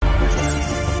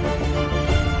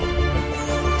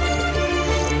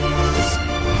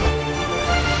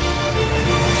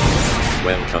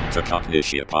to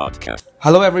Cognitia Podcast.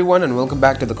 Hello everyone and welcome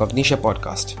back to the Cognitia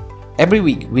Podcast. Every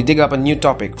week we dig up a new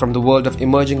topic from the world of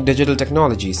emerging digital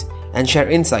technologies and share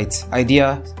insights,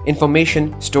 ideas,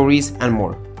 information, stories and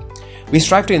more. We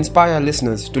strive to inspire our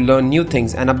listeners to learn new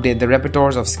things and update their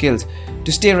repertoires of skills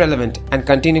to stay relevant and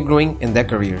continue growing in their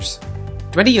careers.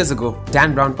 20 years ago,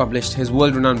 Dan Brown published his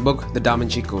world-renowned book, The Da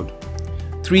Vinci Code.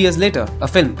 3 years later, a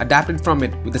film adapted from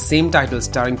it with the same title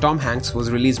starring Tom Hanks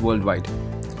was released worldwide.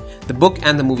 The book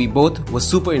and the movie both were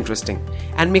super interesting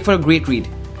and make for a great read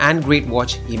and great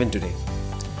watch even today.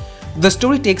 The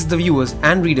story takes the viewers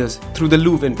and readers through the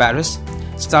Louvre in Paris,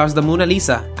 stars the Mona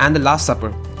Lisa and the Last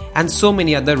Supper, and so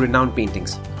many other renowned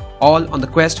paintings, all on the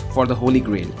quest for the Holy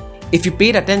Grail. If you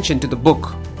paid attention to the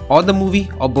book, or the movie,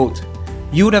 or both,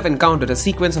 you would have encountered a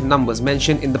sequence of numbers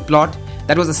mentioned in the plot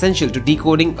that was essential to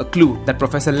decoding a clue that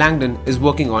Professor Langdon is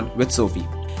working on with Sophie.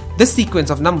 This sequence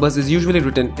of numbers is usually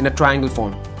written in a triangle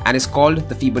form and is called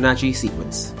the Fibonacci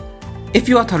sequence. If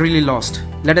you are thoroughly lost,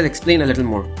 let us explain a little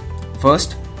more.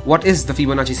 First, what is the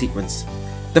Fibonacci sequence?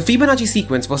 The Fibonacci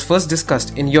sequence was first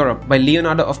discussed in Europe by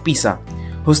Leonardo of Pisa,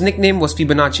 whose nickname was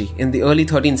Fibonacci in the early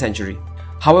 13th century.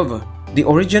 However, the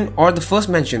origin or the first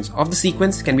mentions of the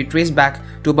sequence can be traced back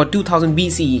to about 2000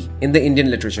 BCE in the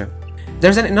Indian literature. There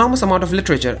is an enormous amount of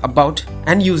literature about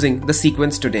and using the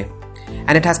sequence today,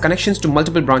 and it has connections to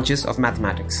multiple branches of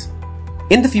mathematics.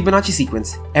 In the Fibonacci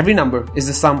sequence, every number is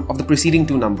the sum of the preceding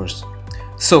two numbers.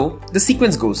 So, the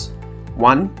sequence goes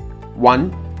 1,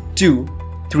 1, 2,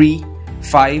 3,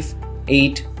 5,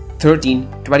 8,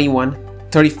 13, 21,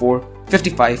 34,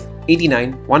 55,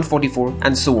 89, 144,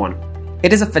 and so on.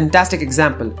 It is a fantastic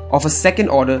example of a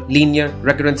second-order linear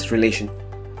recurrence relation.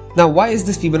 Now, why is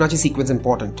this Fibonacci sequence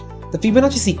important? The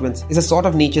Fibonacci sequence is a sort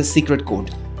of nature's secret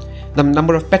code. The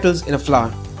number of petals in a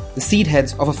flower, the seed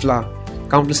heads of a flower,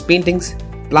 countless paintings,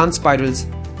 plant spirals,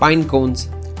 pine cones,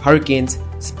 hurricanes,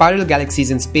 spiral galaxies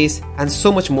in space, and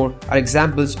so much more are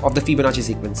examples of the Fibonacci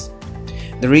sequence.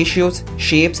 The ratios,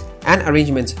 shapes, and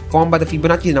arrangements formed by the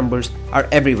Fibonacci numbers are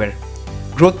everywhere.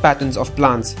 Growth patterns of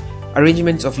plants,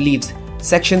 arrangements of leaves,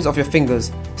 sections of your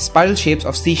fingers, spiral shapes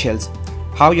of seashells,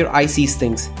 how your eye sees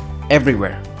things,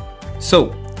 everywhere.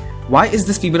 So, why is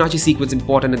this Fibonacci sequence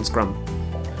important in Scrum?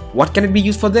 What can it be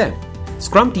used for there?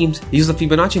 Scrum teams use the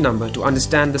Fibonacci number to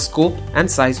understand the scope and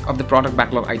size of the product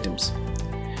backlog items.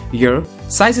 Here,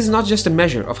 size is not just a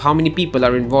measure of how many people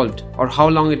are involved or how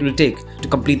long it will take to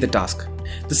complete the task.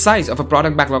 The size of a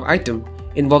product backlog item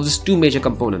involves two major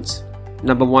components.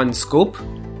 Number 1, scope.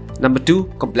 Number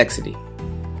 2, complexity.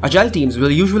 Agile teams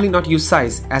will usually not use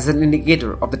size as an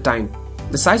indicator of the time.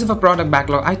 The size of a product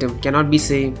backlog item cannot be,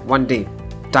 say, 1 day.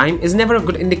 Time is never a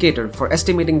good indicator for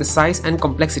estimating the size and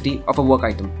complexity of a work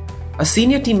item. A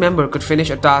senior team member could finish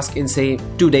a task in, say,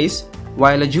 2 days,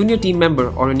 while a junior team member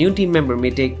or a new team member may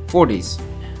take 4 days.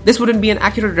 This wouldn't be an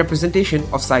accurate representation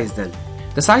of size then.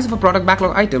 The size of a product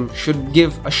backlog item should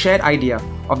give a shared idea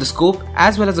of the scope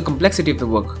as well as the complexity of the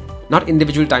work, not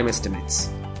individual time estimates.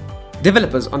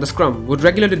 Developers on the Scrum would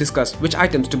regularly discuss which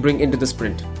items to bring into the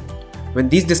sprint. When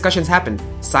these discussions happen,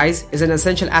 size is an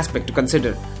essential aspect to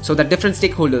consider so that different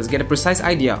stakeholders get a precise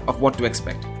idea of what to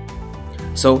expect.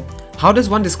 So, how does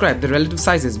one describe the relative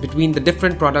sizes between the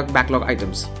different product backlog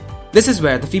items? This is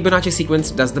where the Fibonacci sequence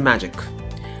does the magic.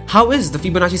 How is the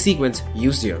Fibonacci sequence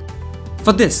used here?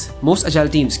 For this, most agile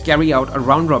teams carry out a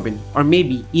round robin or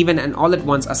maybe even an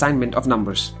all-at-once assignment of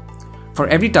numbers. For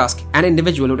every task, an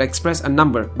individual would express a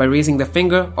number by raising their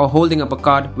finger or holding up a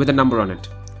card with a number on it.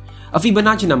 A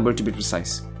Fibonacci number to be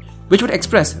precise, which would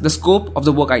express the scope of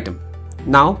the work item.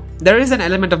 Now, there is an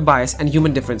element of bias and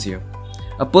human difference here.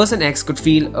 A person X could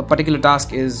feel a particular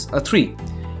task is a 3.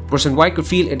 Person Y could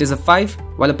feel it is a 5,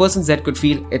 while a person Z could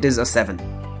feel it is a 7.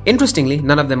 Interestingly,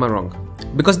 none of them are wrong,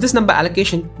 because this number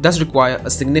allocation does require a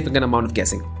significant amount of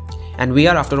guessing, and we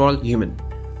are after all human.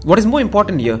 What is more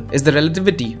important here is the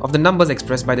relativity of the numbers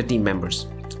expressed by the team members.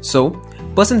 So,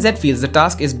 person Z feels the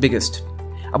task is biggest,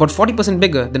 about 40%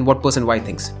 bigger than what person Y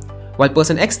thinks, while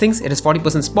person X thinks it is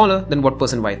 40% smaller than what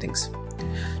person Y thinks.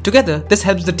 Together, this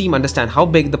helps the team understand how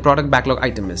big the product backlog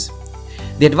item is.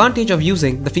 The advantage of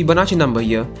using the Fibonacci number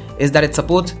here is that it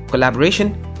supports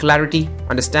collaboration, clarity,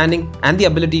 understanding, and the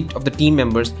ability of the team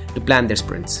members to plan their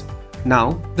sprints.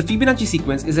 Now, the Fibonacci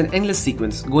sequence is an endless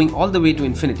sequence going all the way to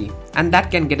infinity, and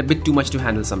that can get a bit too much to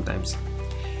handle sometimes.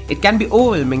 It can be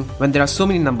overwhelming when there are so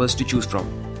many numbers to choose from.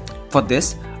 For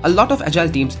this, a lot of agile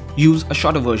teams use a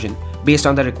shorter version based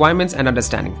on their requirements and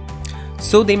understanding.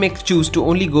 So they may choose to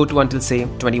only go to until, say,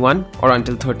 21 or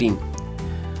until 13.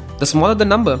 The smaller the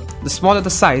number, the smaller the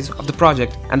size of the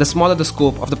project and the smaller the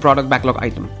scope of the product backlog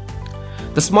item.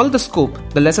 The smaller the scope,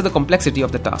 the lesser the complexity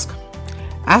of the task.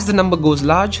 As the number goes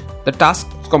large, the task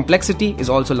complexity is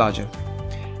also larger.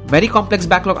 Very complex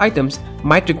backlog items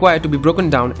might require to be broken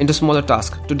down into smaller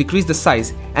tasks to decrease the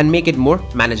size and make it more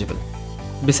manageable.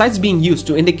 Besides being used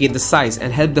to indicate the size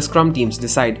and help the Scrum teams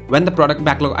decide when the product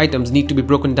backlog items need to be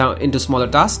broken down into smaller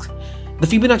tasks, the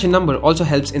Fibonacci number also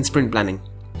helps in sprint planning.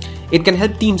 It can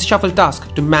help teams shuffle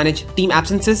tasks to manage team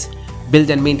absences, build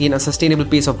and maintain a sustainable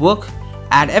pace of work,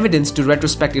 add evidence to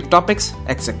retrospective topics,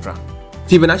 etc.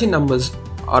 Fibonacci numbers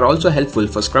are also helpful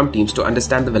for Scrum teams to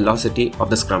understand the velocity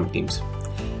of the Scrum teams.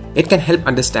 It can help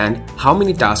understand how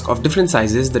many tasks of different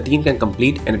sizes the team can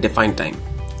complete in a defined time.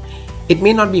 It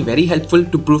may not be very helpful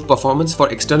to prove performance for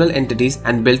external entities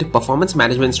and build performance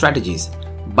management strategies,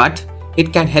 but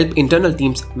it can help internal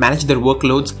teams manage their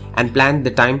workloads and plan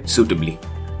the time suitably.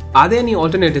 Are there any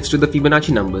alternatives to the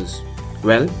Fibonacci numbers?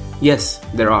 Well, yes,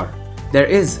 there are. There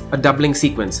is a doubling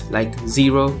sequence like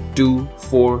 0, 2,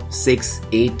 4, 6,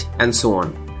 8, and so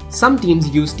on. Some teams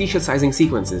use t-shirt sizing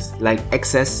sequences like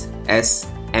XS,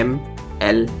 S, M,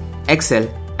 L, XL,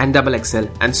 and XXL,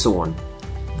 and so on.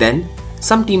 Then,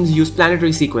 some teams use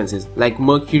planetary sequences like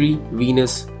Mercury,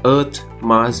 Venus, Earth,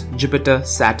 Mars, Jupiter,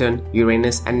 Saturn,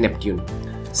 Uranus, and Neptune.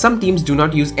 Some teams do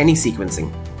not use any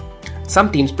sequencing.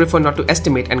 Some teams prefer not to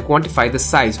estimate and quantify the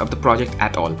size of the project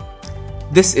at all.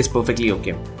 This is perfectly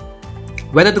okay.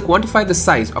 Whether to quantify the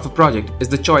size of a project is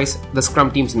the choice the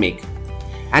Scrum teams make.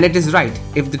 And it is right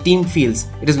if the team feels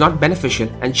it is not beneficial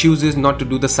and chooses not to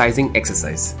do the sizing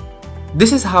exercise.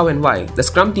 This is how and why the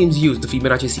Scrum teams use the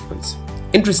Fibonacci sequence.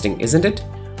 Interesting, isn't it?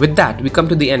 With that, we come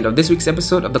to the end of this week's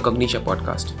episode of the Cognitia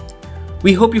podcast.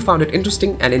 We hope you found it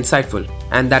interesting and insightful,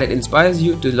 and that it inspires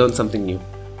you to learn something new.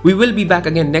 We will be back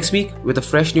again next week with a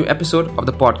fresh new episode of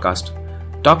the podcast,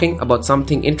 talking about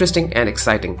something interesting and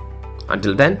exciting.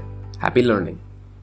 Until then, happy learning.